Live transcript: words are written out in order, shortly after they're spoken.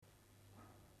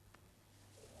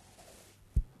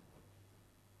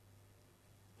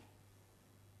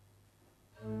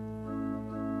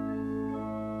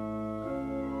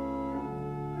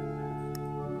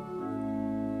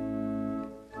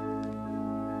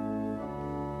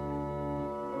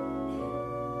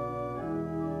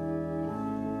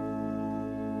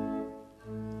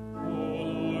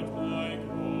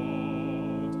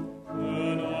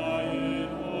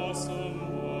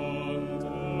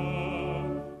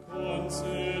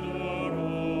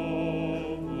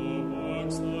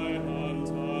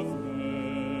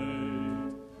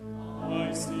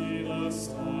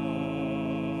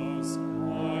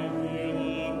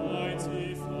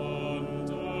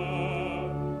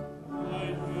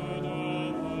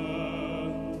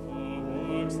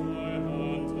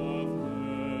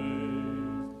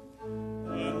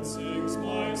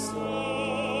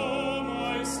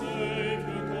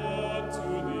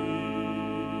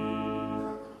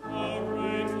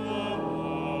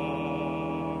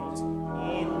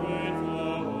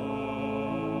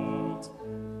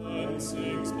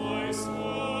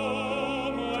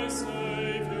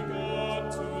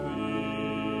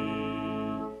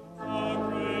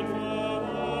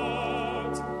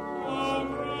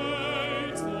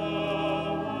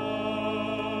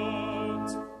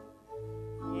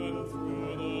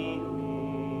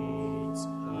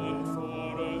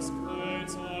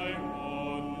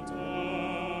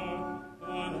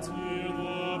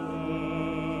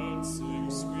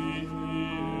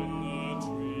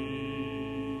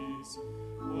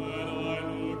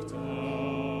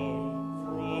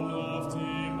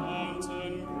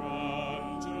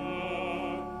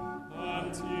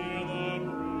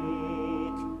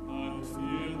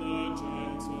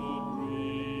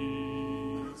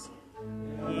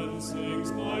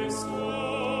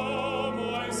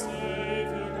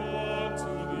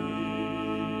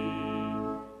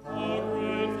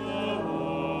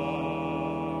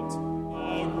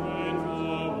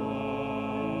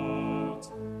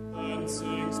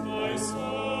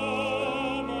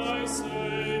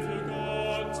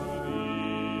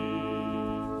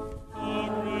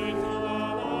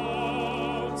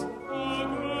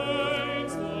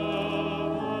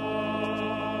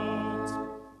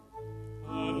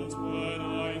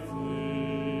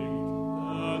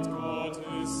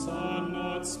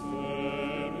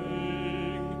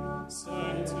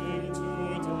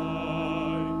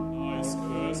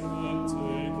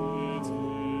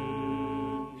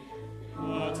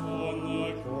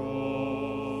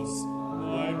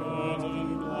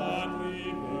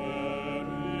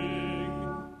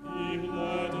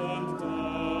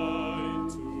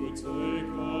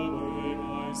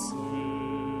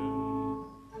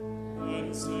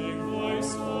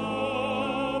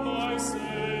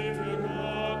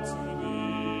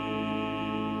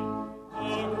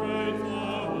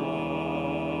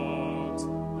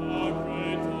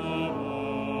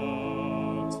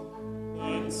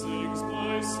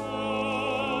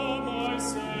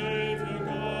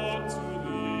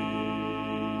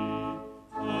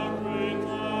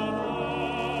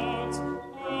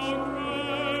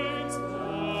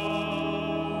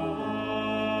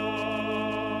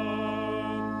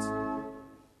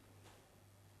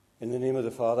In the name of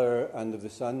the Father, and of the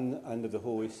Son, and of the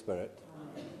Holy Spirit.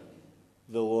 Amen.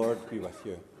 The Lord be with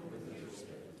you.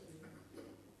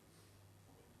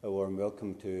 A warm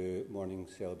welcome to morning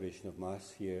celebration of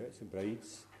Mass here at St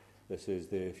Bride's. This is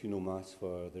the funeral Mass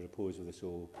for the repose of the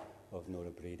soul of Nora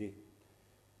Brady.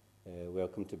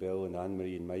 Welcome to Bill and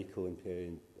Anne-Marie and Michael and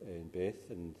Perry and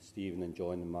Beth and Stephen and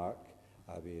John and Mark,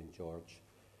 Abby and George.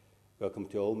 Welcome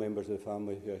to all members of the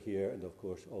family who are here, and of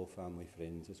course all family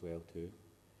friends as well too.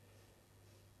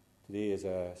 Today is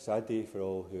a sad day for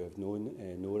all who have known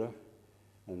Nora,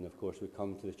 and of course we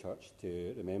come to the church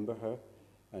to remember her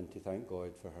and to thank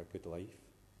God for her good life.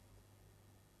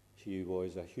 She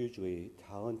was a hugely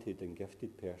talented and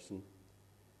gifted person.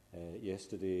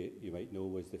 Yesterday, you might know,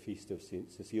 was the feast of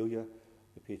St. Cecilia,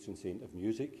 the patron saint of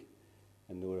music,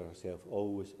 and Nora herself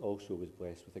also was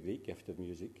blessed with a great gift of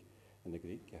music and a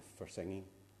great gift for singing.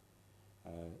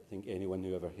 I think anyone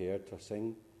who ever heard her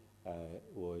sing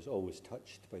was always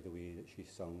touched by the way that she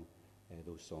sung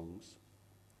those songs.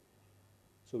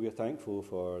 So we are thankful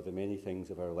for the many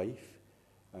things of her life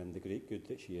and the great good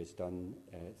that she has done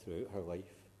throughout her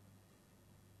life.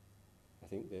 I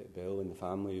think that Bill and the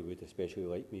family would especially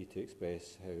like me to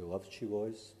express how loved she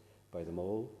was by them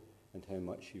all and how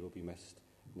much she will be missed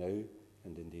now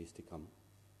and in days to come.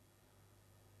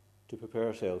 To prepare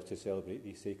ourselves to celebrate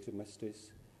these sacred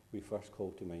mysteries, we first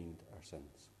call to mind our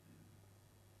sins.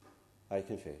 I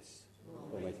confess,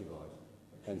 Almighty God,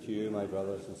 and to you, my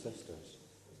brothers and sisters,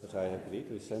 that I have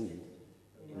greatly sinned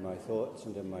in my thoughts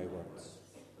and in my words,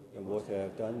 in what I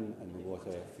have done and what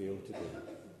I have failed to do,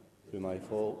 through my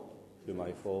fault,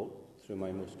 through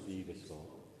my most grievous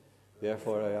fault.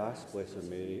 Therefore I ask Blessed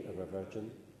Mary, ever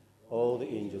Virgin, all the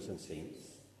angels and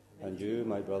saints, and you,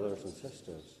 my brothers and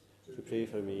sisters, to pray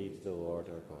for me to the Lord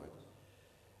our God.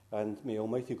 And may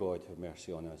Almighty God have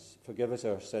mercy on us, forgive us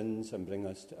our sins, and bring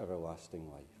us to everlasting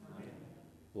life. Amen.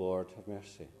 Lord, have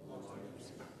mercy. Lord, have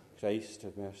mercy. Christ,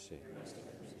 have mercy. Christ,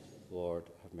 have mercy. Lord,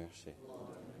 have mercy. Lord,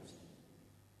 have mercy.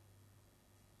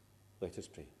 Let us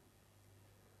pray.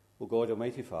 O God,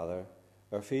 Almighty Father,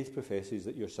 our faith professes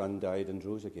that your Son died and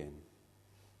rose again.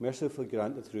 Mercifully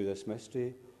grant that through this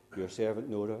mystery, your servant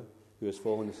Nora, who has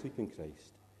fallen asleep in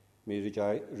Christ, may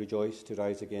rejoice to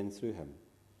rise again through him,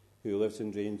 who lives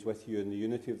and reigns with you in the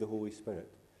unity of the Holy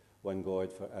Spirit, one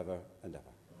God, for ever and ever.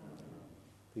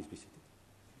 Please be seated.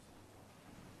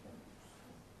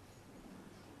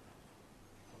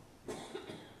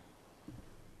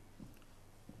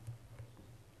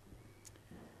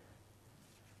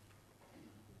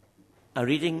 A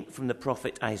reading from the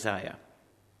prophet Isaiah.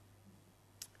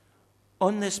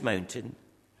 On this mountain,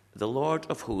 the Lord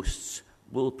of hosts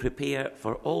will prepare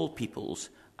for all peoples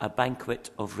a banquet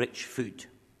of rich food.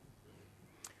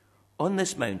 On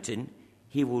this mountain,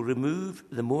 he will remove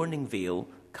the mourning veil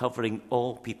covering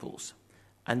all peoples,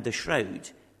 and the shroud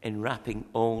enwrapping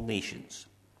all nations.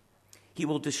 He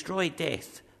will destroy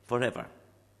death forever.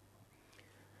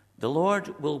 The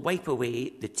Lord will wipe away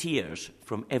the tears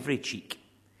from every cheek.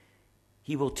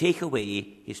 He will take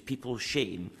away his people's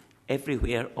shame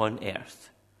everywhere on earth,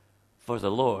 for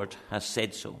the Lord has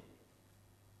said so.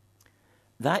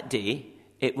 That day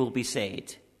it will be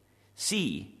said,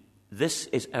 "See, this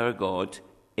is our God,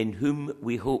 in whom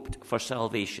we hoped for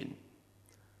salvation.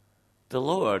 The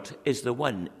Lord is the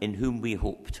one in whom we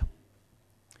hoped.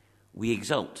 We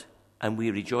exult and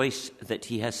we rejoice that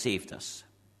he has saved us."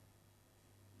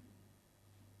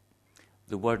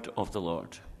 The word of the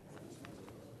Lord.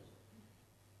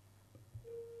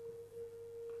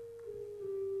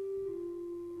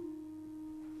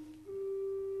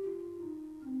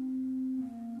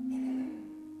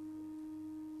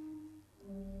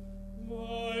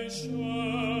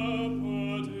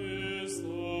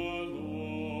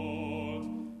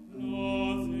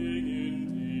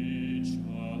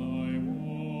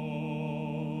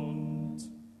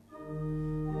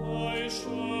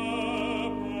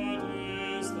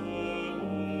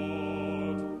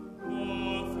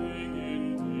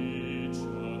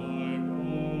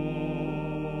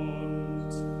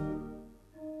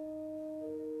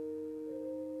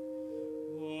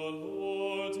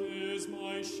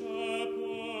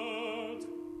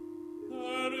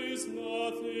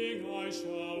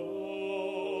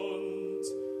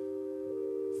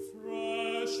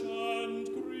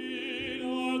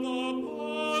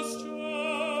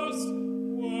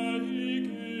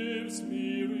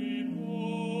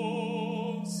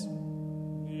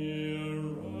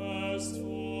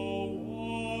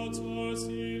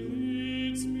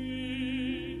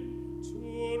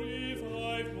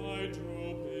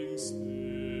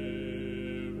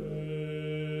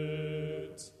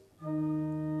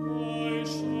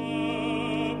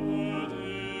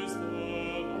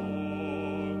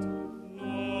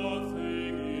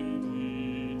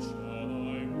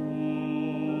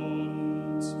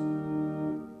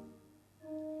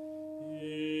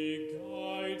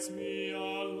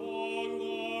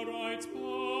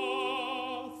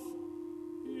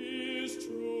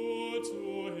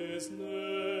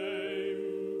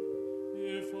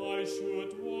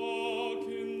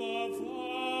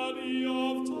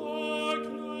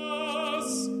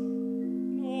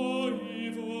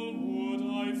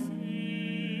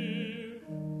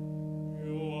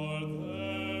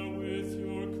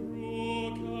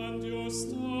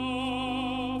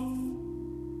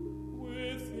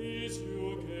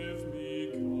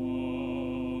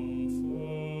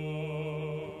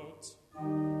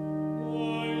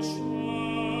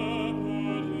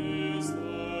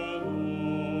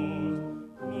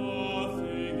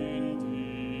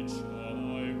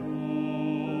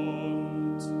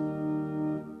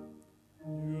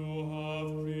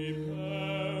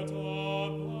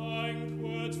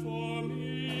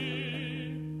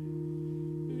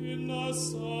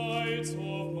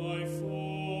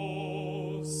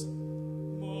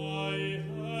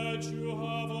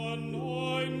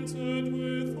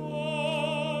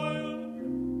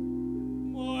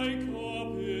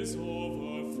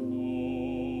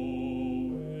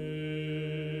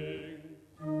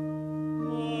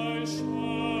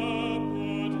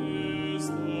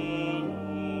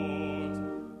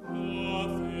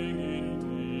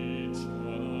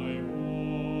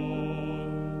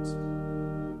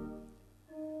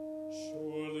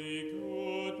 Surely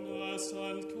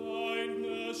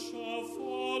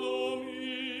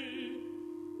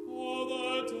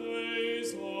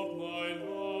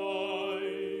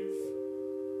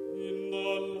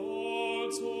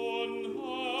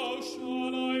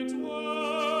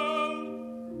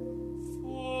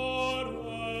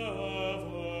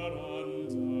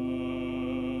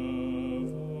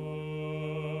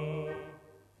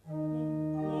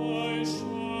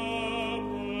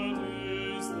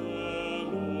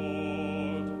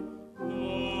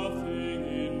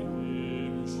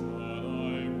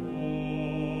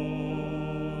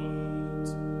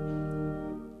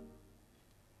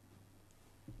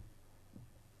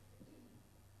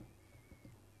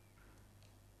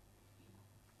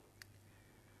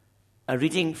A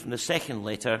reading from the second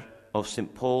letter of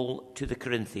St. Paul to the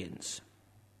Corinthians.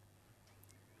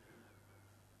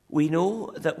 We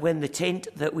know that when the tent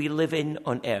that we live in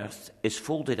on earth is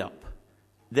folded up,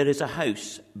 there is a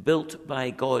house built by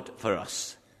God for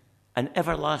us, an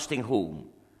everlasting home,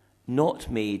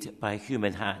 not made by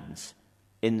human hands,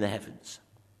 in the heavens.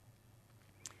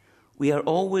 We are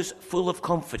always full of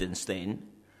confidence then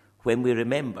when we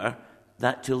remember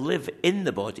that to live in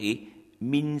the body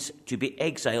means to be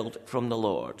exiled from the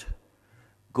Lord,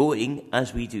 going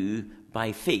as we do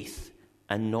by faith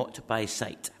and not by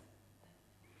sight.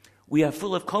 We are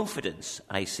full of confidence,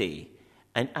 I say,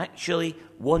 and actually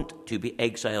want to be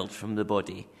exiled from the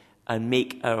body and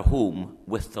make our home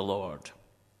with the Lord.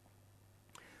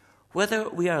 Whether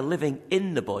we are living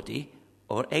in the body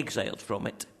or exiled from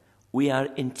it, we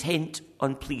are intent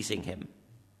on pleasing him.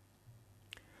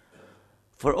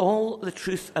 For all the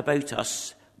truth about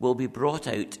us will be brought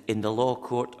out in the law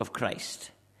court of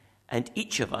Christ, and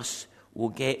each of us will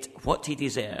get what he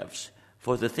deserves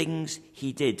for the things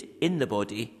he did in the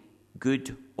body,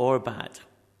 good or bad.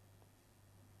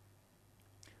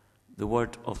 The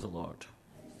word of the Lord.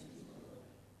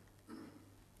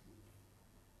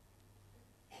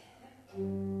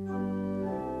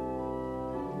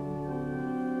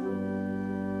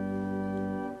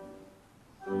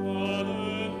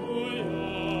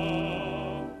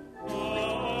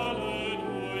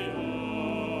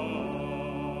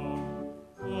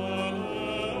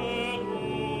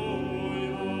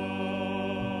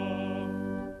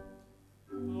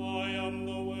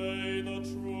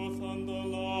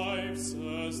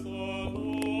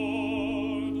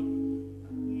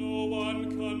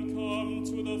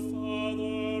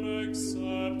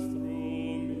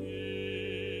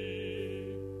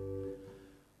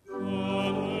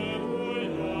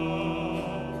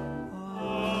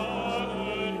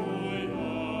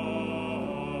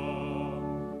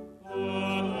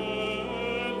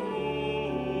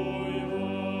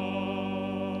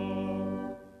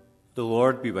 The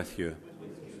Lord be with you.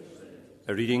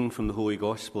 A reading from the Holy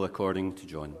Gospel according to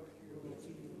John.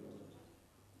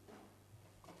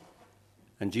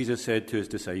 And Jesus said to his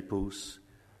disciples,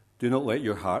 "Do not let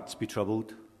your hearts be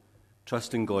troubled.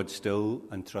 Trust in God still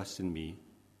and trust in me.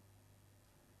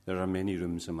 There are many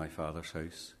rooms in my Father's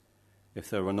house. If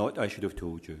there were not, I should have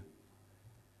told you.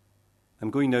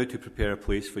 I'm going now to prepare a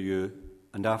place for you,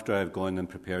 and after I have gone and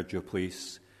prepared your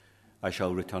place, I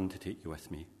shall return to take you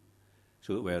with me,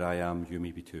 so that where I am, you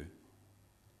may be too.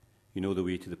 You know the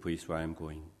way to the place where I am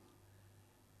going."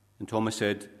 And Thomas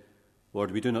said,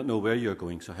 "Lord, we do not know where you are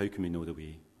going, so how can we know the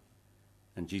way?"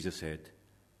 And Jesus said,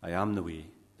 "I am the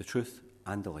way, the truth,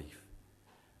 and the life.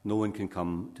 No one can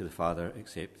come to the Father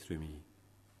except through me."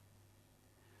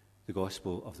 The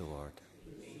Gospel of the Lord.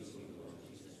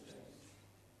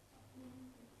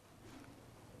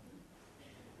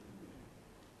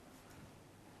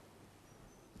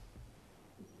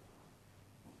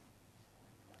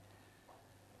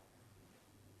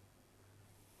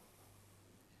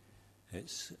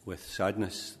 It's with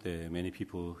sadness the many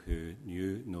people who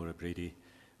knew Nora Brady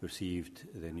received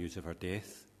the news of her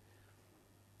death.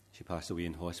 She passed away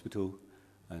in hospital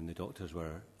and the doctors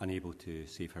were unable to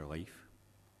save her life.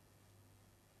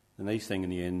 The nice thing in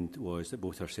the end was that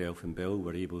both herself and Bill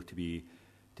were able to be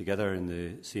together in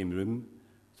the same room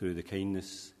through the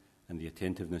kindness and the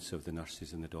attentiveness of the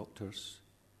nurses and the doctors.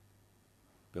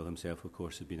 Bill himself, of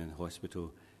course, had been in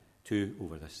hospital too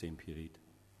over this same period.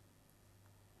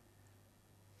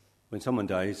 When someone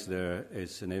dies, there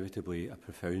is inevitably a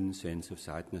profound sense of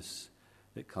sadness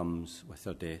that comes with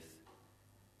their death.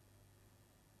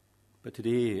 But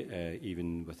today,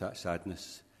 even with that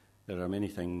sadness, there are many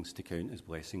things to count as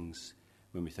blessings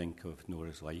when we think of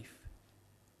Nora's life.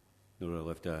 Nora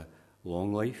lived a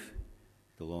long life,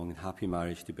 the long and happy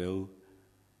marriage to Bill.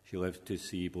 She lived to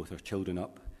see both her children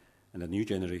up and a new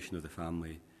generation of the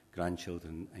family,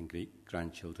 grandchildren and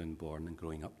great-grandchildren born and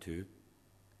growing up too.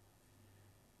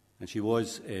 And she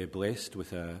was blessed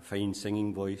with a fine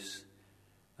singing voice,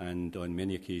 and on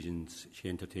many occasions she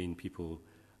entertained people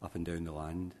up and down the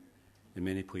land, in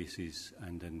many places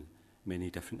and in many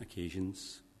different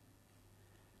occasions.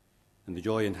 And the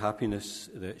joy and happiness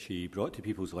that she brought to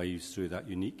people's lives through that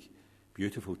unique,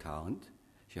 beautiful talent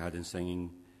she had in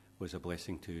singing was a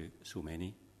blessing to so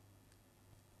many.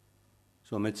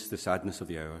 So amidst the sadness of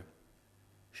the hour,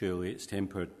 surely it's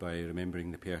tempered by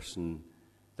remembering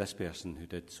this person who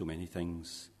did so many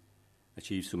things,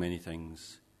 achieved so many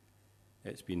things.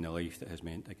 It's been a life that has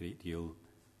meant a great deal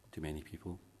to many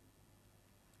people.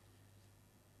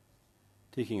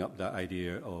 Taking up that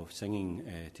idea of singing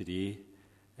today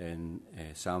in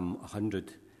Psalm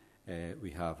 100,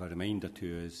 we have a reminder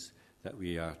to us that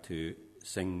we are to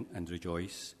sing and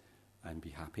rejoice and be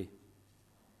happy.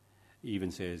 It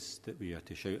even says that we are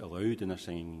to shout aloud in our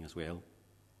singing as well.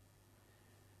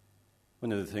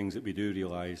 One of the things that we do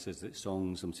realise is that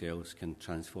songs themselves can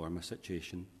transform a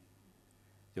situation.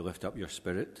 They lift up your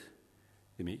spirit.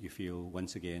 They make you feel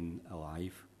once again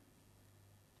alive.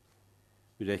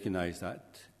 We recognise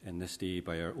that in this day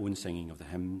by our own singing of the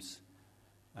hymns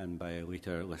and by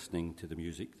later listening to the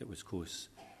music that was close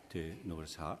to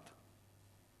Nora's heart.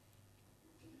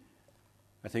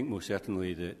 I think most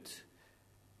certainly that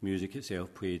music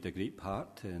itself played a great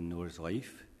part in Nora's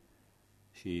life.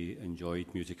 She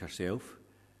enjoyed music herself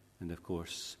and, of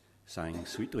course, sang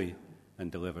sweetly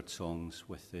and delivered songs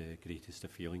with the greatest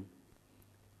of feeling.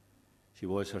 She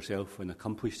was herself an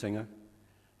accomplished singer,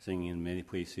 singing in many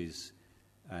places,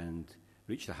 and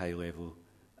reached a high level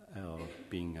of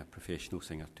being a professional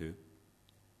singer too.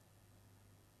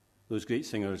 Those great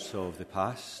singers of the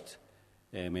past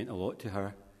meant a lot to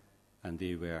her, and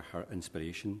they were her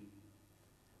inspiration.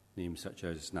 Names such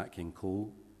as Nat King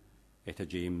Cole, Etta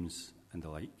James, and the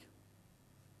like.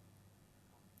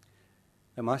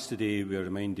 At Mass today, we are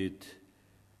reminded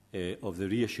of the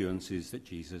reassurances that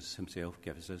Jesus himself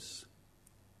gives us.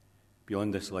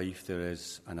 Beyond this life, there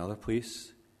is another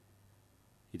place.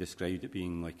 He described it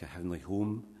being like a heavenly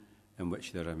home in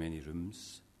which there are many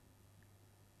rooms.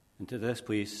 And to this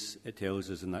place, it tells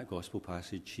us in that gospel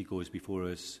passage, he goes before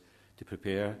us to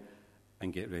prepare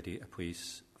and get ready a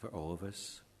place for all of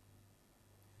us.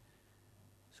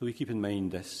 So we keep in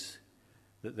mind this,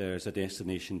 that there is a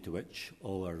destination to which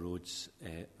all our roads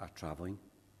are travelling.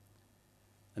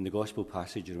 And the gospel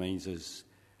passage reminds us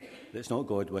that it's not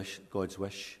God's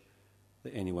wish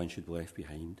that anyone should be left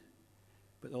behind,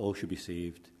 but that all should be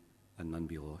saved and none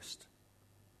be lost.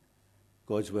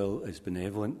 God's will is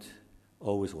benevolent,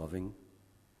 always loving.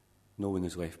 No one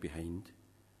is left behind,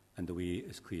 and the way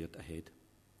is cleared ahead.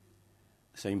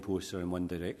 The signposts are in one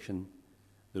direction,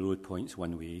 the road points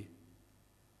one way.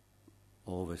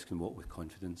 All of us can walk with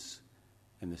confidence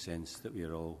in the sense that we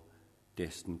are all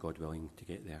destined, God willing, to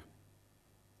get there.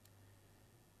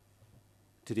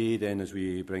 Today, then, as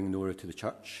we bring Nora to the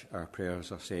church, our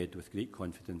prayers are said with great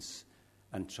confidence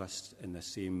and trust in the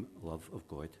same love of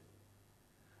God.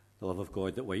 The love of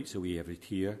God that wipes away every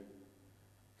tear,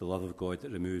 the love of God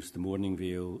that removes the mourning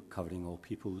veil covering all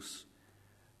peoples,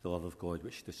 the love of God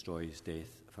which destroys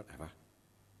death forever.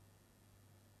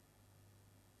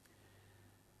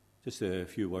 Just a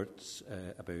few words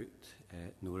about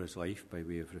Nora's life by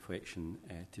way of reflection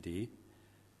today.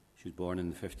 She was born on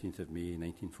the 15th of May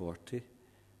 1940,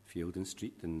 Fielden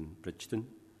Street in Bridgeton.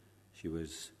 She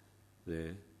was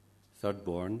the third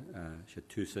born. She had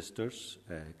two sisters,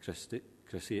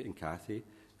 Chrissy and Kathy,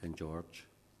 and George.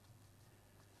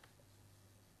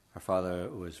 Her father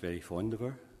was very fond of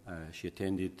her. She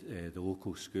attended the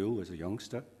local school as a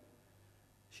youngster.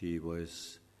 She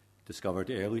was discovered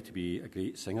early to be a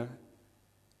great singer,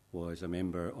 was a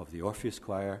member of the Orpheus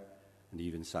Choir, and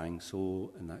even sang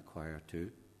solo in that choir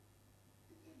too.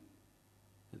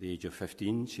 At the age of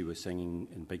 15, she was singing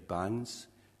in big bands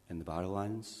in the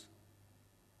Barrowlands.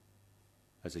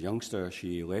 As a youngster,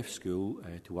 she left school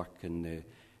to work in the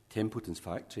Templeton's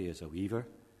factory as a weaver,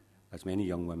 as many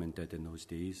young women did in those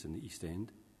days in the East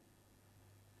End.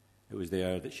 It was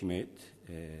there that she met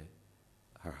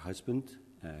her husband,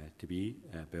 to-be,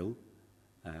 Bill.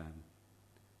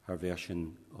 Her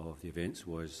version of the events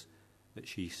was that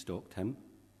she stalked him,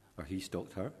 or he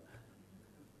stalked her,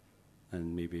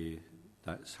 and maybe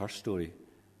that's her story,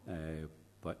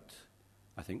 but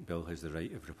I think Bill has the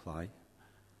right of reply.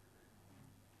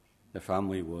 Their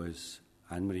family was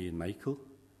Anne-Marie and Michael.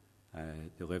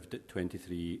 They lived at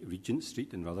 23 Regent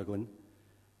Street in Rutherglen.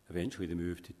 Eventually they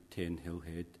moved to 10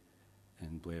 Hillhead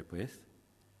in Blair Blyth.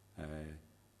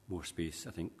 More space,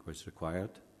 I think, was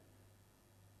required.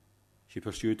 She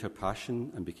pursued her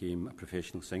passion and became a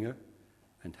professional singer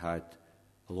and had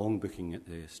a long booking at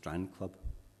the Strand Club.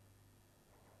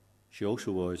 She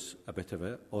also was a bit of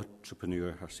an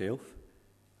entrepreneur herself,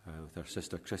 with her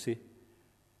sister Chrissy,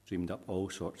 dreamed up all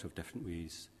sorts of different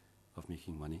ways of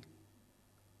making money.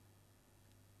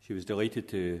 She was delighted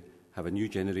to have a new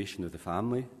generation of the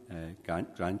family,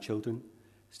 grandchildren,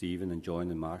 Stephen and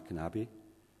John and Mark and Abby,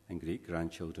 and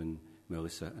great-grandchildren,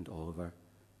 Melissa and Oliver,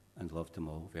 and loved them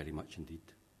all very much indeed.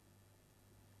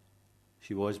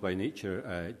 She was by nature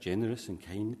a generous and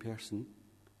kind person.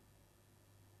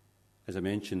 As I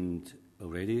mentioned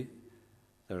already,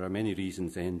 there are many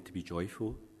reasons then to be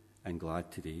joyful and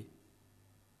glad today.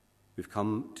 We've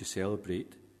come to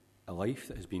celebrate a life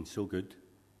that has been so good,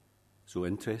 so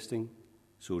interesting,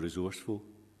 so resourceful,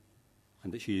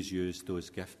 and that she has used those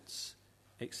gifts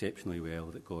exceptionally well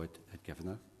that God had given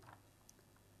her.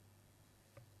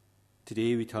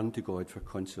 Today we turn to God for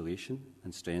consolation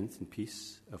and strength and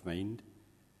peace of mind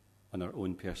on our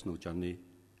own personal journey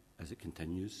as it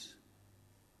continues.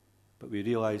 But we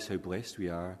realise how blessed we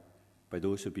are by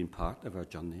those who have been part of our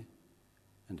journey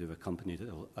and who have accompanied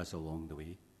us along the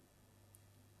way.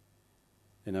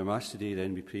 In our Mass today,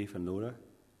 then, we pray for Nora.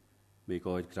 May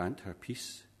God grant her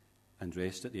peace and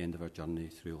rest at the end of her journey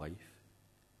through life.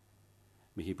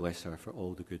 May he bless her for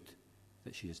all the good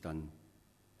that she has done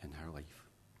in her life.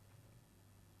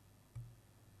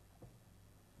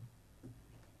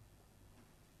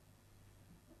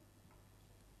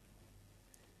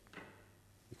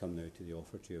 We come now to the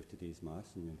offertory of today's Mass,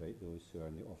 and we invite those who are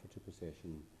in the offertory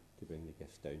procession to bring the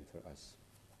gifts down for us.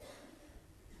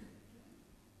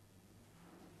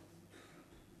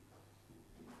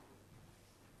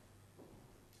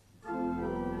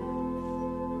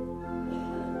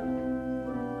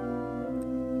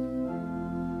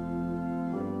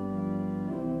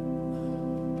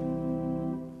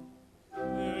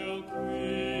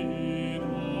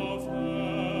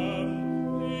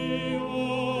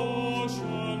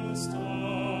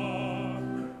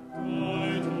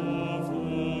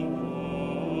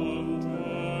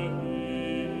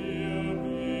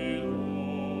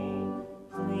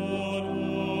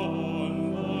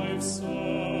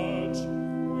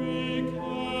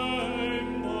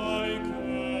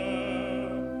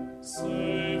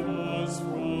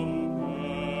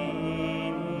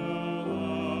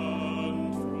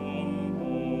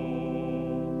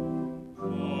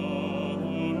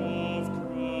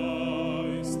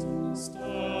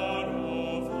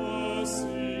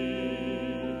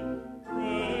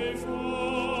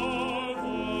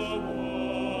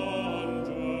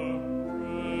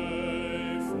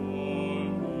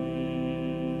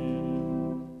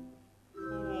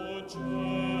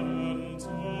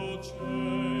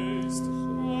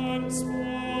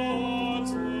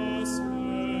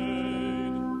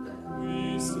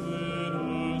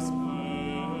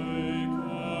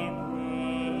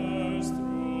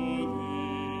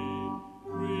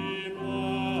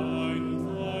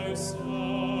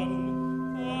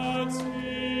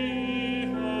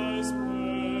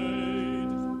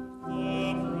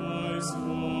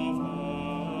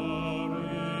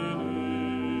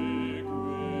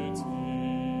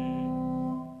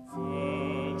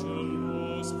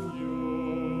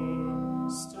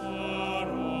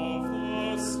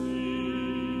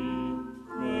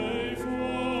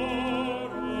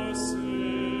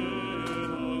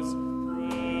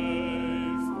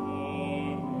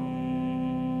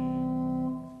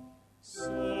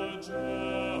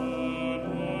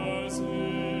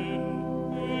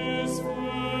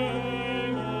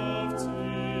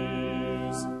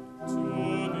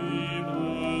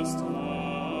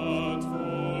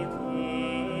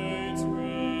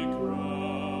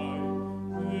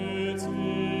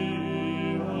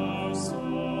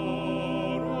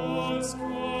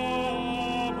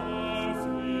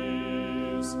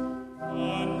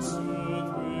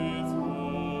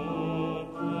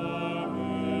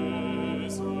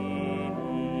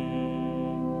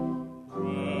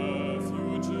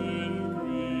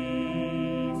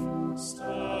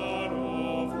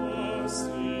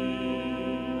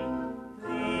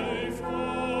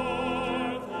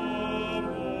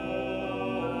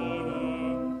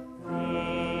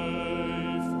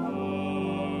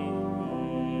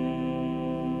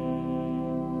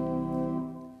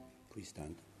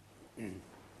 Stand.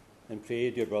 And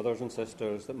pray, dear brothers and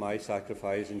sisters, that my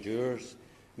sacrifice and yours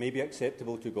may be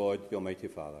acceptable to God, the Almighty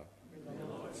Father.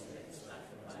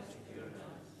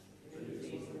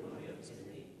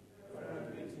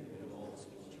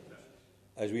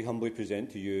 As we humbly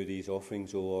present to you these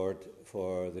offerings, O Lord,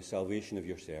 for the salvation of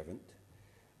your servant,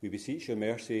 we beseech your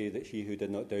mercy that he who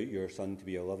did not doubt your Son to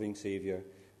be a loving Saviour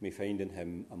may find in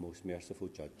him a most merciful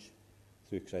judge.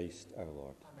 Through Christ our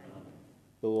Lord. Amen.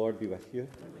 The Lord be with you.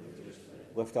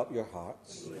 Lift up your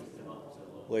hearts.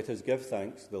 Let us give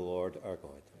thanks to the Lord our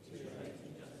God.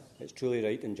 It's truly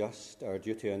right and just, our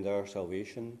duty and our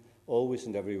salvation, always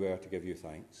and everywhere to give you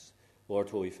thanks, Lord,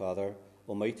 Holy Father,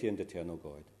 Almighty and eternal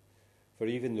God. For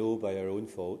even though by our own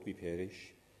fault we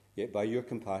perish, yet by your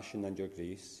compassion and your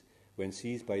grace, when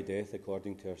seized by death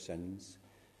according to our sins,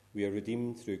 we are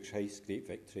redeemed through Christ's great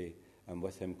victory and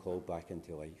with him called back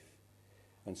into life.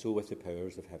 And so with the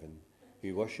powers of heaven,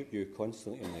 we worship you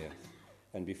constantly on earth,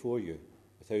 and before you,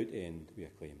 without end, we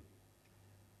acclaim.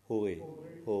 Holy,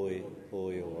 holy,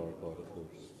 holy, O Lord God of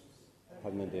hosts,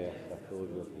 heaven and earth are full of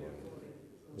your glory.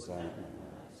 Hosanna in the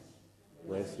highest.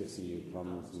 Blessed is he who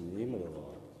comes in the name of the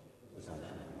Lord. Hosanna in the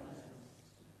highest.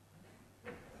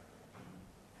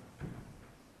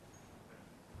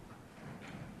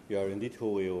 You are indeed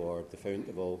holy, O Lord, the fount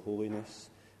of all holiness.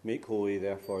 Make holy,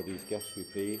 therefore, these gifts, we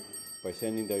pray, by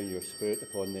sending down your Spirit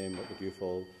upon them like the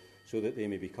dewfall, so that they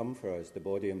may become for us the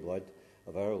body and blood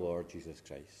of our Lord Jesus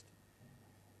Christ.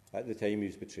 At the time he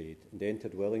was betrayed and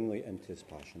entered willingly into his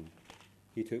passion,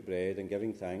 he took bread and,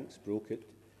 giving thanks, broke it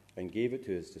and gave it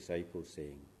to his disciples,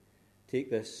 saying, "Take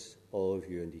this, all of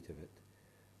you, and eat of it,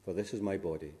 for this is my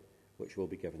body, which will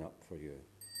be given up for you."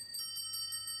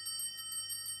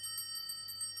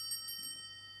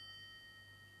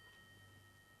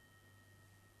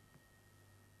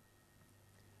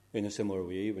 In a similar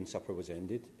way, when supper was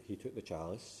ended, he took the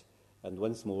chalice, and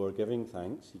once more, giving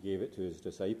thanks, he gave it to his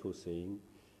disciples, saying,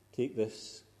 "Take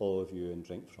this, all of you, and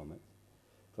drink from it,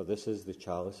 for this is the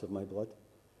chalice of my blood,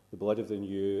 the blood of the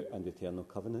new and eternal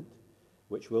covenant,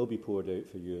 which will be poured out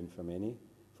for you and for many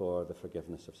for the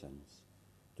forgiveness of sins.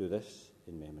 Do this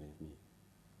in memory of me."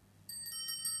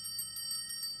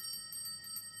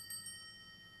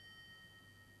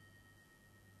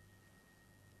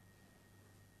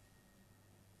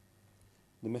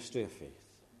 The mystery of faith.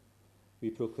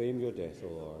 We proclaim your death, O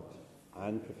Lord,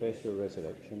 and profess your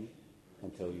resurrection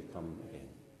until you come again.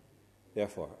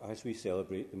 Therefore, as we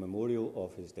celebrate the memorial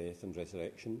of his death and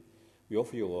resurrection, we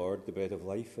offer you, Lord, the bread of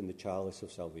life and the chalice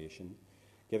of salvation,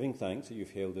 giving thanks that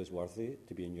you've held us worthy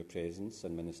to be in your presence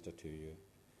and minister to you.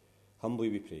 Humbly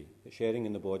we pray that, sharing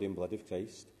in the body and blood of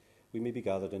Christ, we may be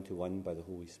gathered into one by the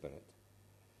Holy Spirit.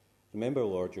 Remember,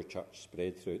 Lord, your church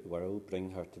spread throughout the world.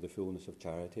 Bring her to the fullness of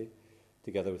charity,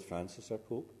 together with Francis our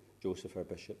Pope, Joseph our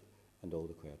Bishop, and all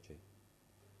the clergy.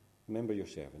 Remember your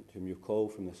servant, whom you call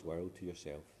from this world to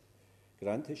yourself.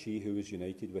 Grant that she who was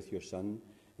united with your Son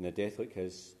in a death like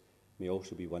his may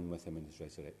also be one with him in his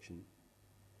resurrection.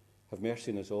 Have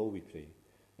mercy on us all, we pray,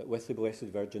 that with the Blessed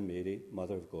Virgin Mary,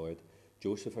 Mother of God,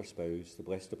 Joseph our spouse, the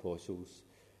blessed apostles,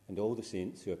 and all the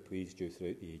saints who have pleased you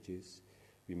throughout the ages,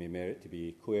 we may merit to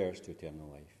be co-heirs to eternal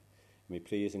life, and may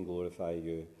praise and glorify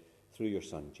you through your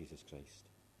Son, Jesus Christ.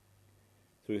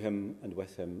 Through him and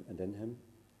with him and in him,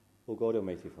 O God,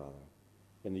 Almighty Father,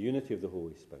 in the unity of the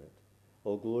Holy Spirit,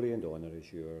 all glory and honour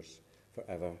is yours for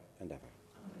ever and ever.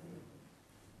 Amen.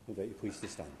 I invite you please to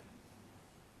stand.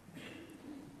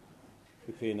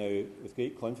 We pray now with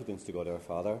great confidence to God our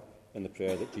Father in the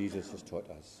prayer that Jesus has taught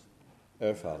us.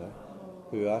 Our Father,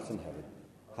 who art in heaven,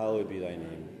 hallowed be thy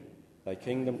name. Thy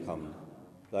kingdom come,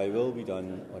 thy will be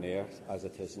done on earth as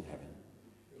it is in heaven.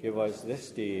 Give us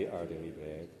this day our daily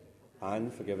bread,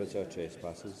 and forgive us our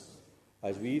trespasses,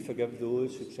 as we forgive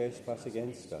those who trespass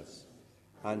against us.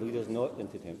 And lead us not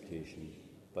into temptation,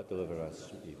 but deliver us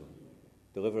from evil.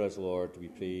 Deliver us, Lord, we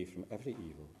pray, from every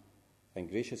evil, and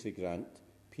graciously grant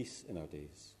peace in our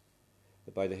days,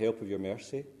 that by the help of your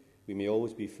mercy we may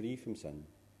always be free from sin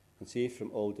and safe from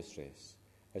all distress,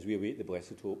 as we await the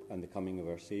blessed hope and the coming of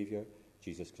our Saviour,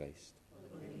 Jesus Christ.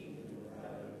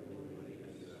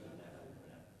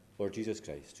 Lord Jesus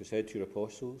Christ, who said to your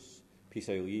apostles, "Peace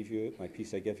I leave you, my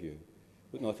peace I give you,"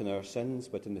 look not on our sins,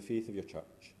 but in the faith of your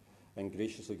church, and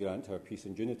graciously grant her peace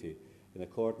and unity in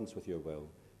accordance with your will,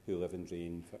 who live and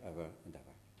reign for ever and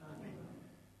ever. Amen.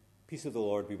 Peace of the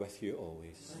Lord be with you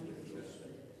always.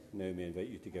 Now may I invite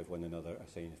you to give one another a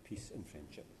sign of peace and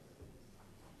friendship.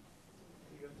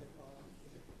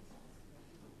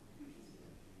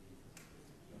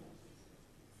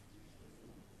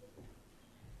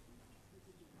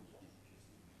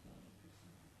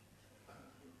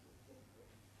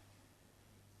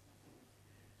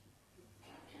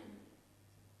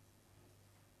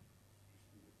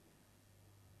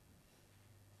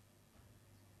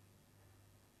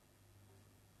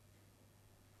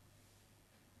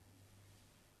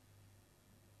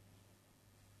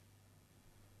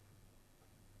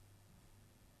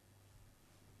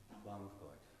 Lamb of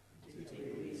God. To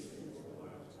take away sins of the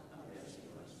world, have mercy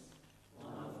on us.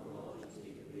 Lamb of God, to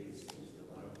take away sins of the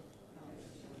world, have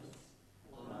mercy on us.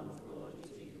 Lamb of God, to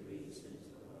take away sins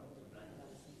of the world, grant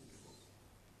us peace.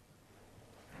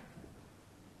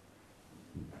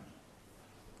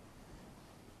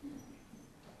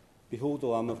 Behold the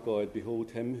Lamb of God,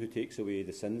 behold him who takes away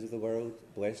the sins of the world.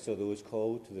 Blessed are those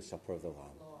called to the supper of the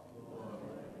Lamb.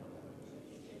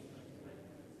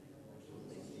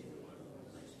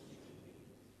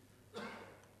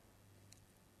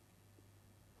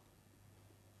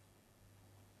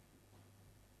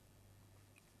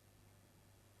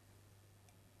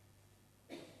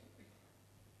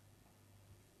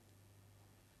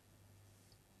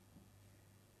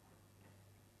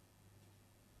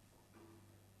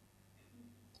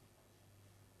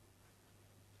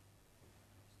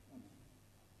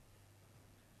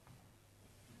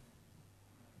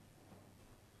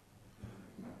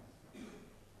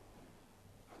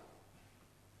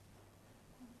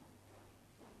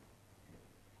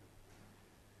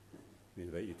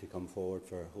 invite you to come forward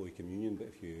for Holy Communion, but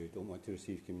if you don't want to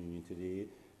receive communion today,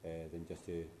 then just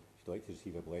to, if you'd like to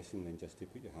receive a blessing, then just to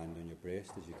put your hand on your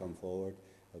breast as you come forward.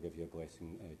 I'll give you a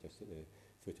blessing just at the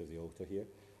foot of the altar here.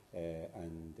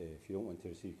 And if you don't want to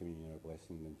receive communion or a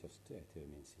blessing, then just to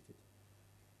remain seated.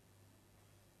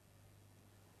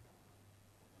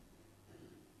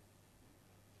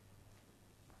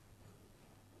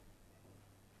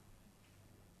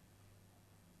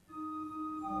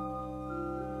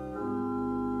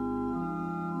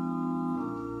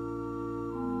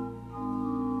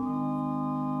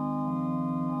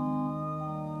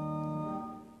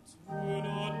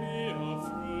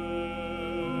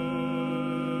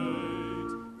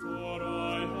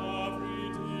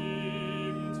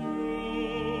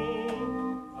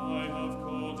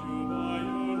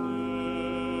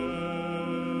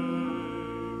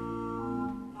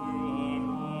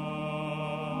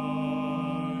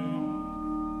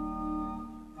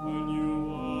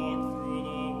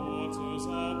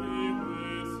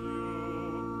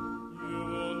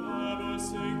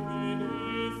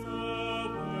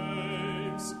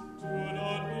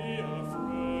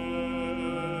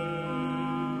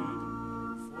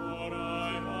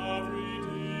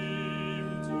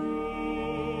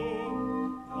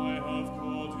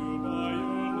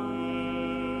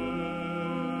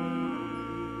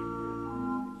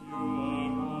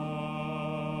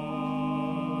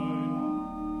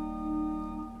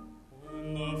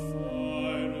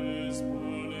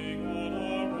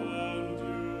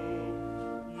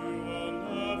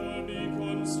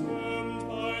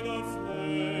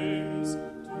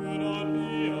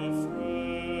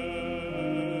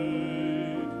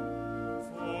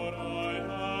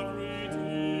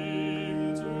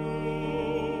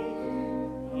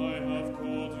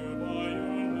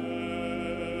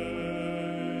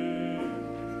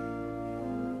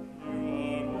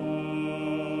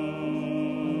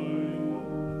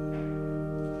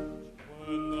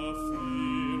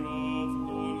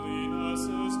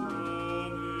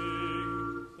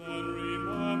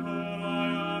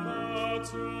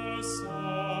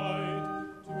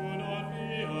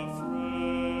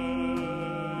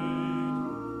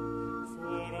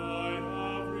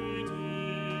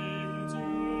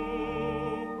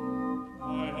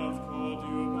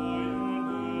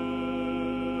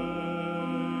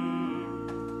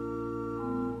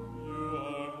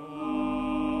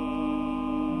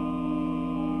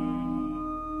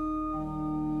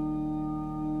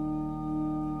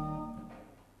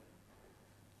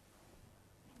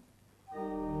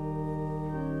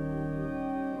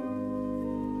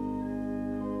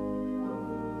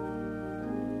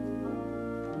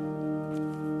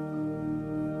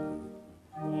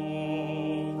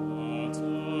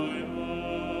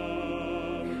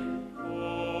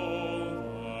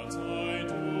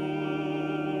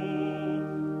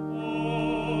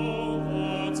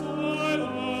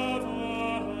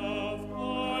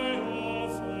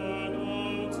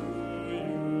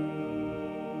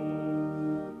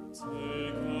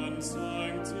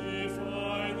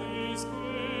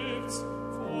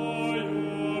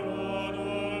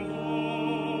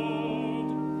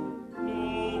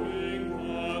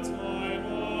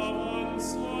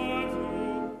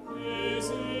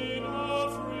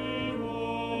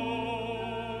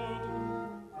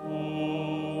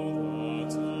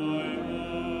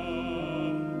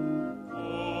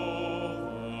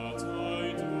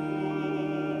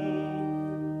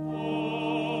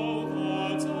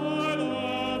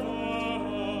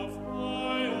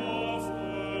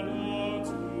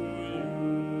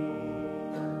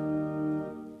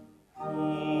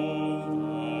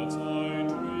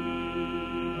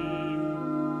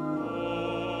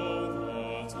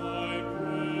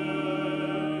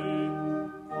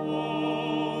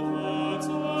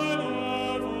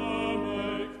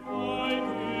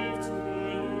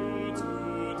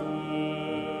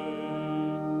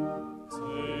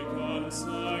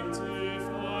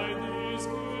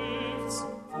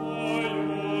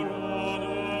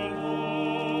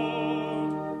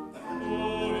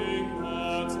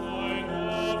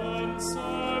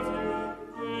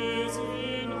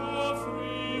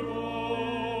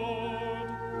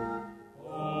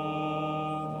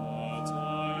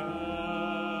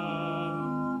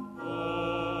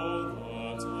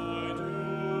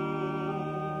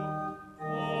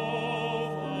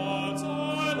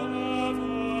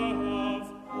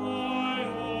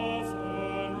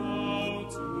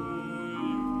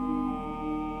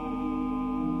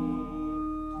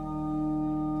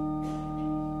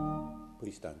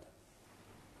 Stand.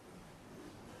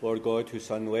 Lord God, whose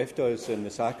Son left us in the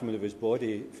sacrament of his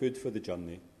body food for the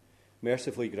journey,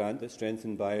 mercifully grant that,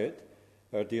 strengthened by it,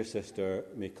 our dear sister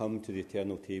may come to the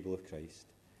eternal table of Christ,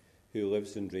 who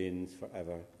lives and reigns for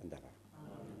ever and ever.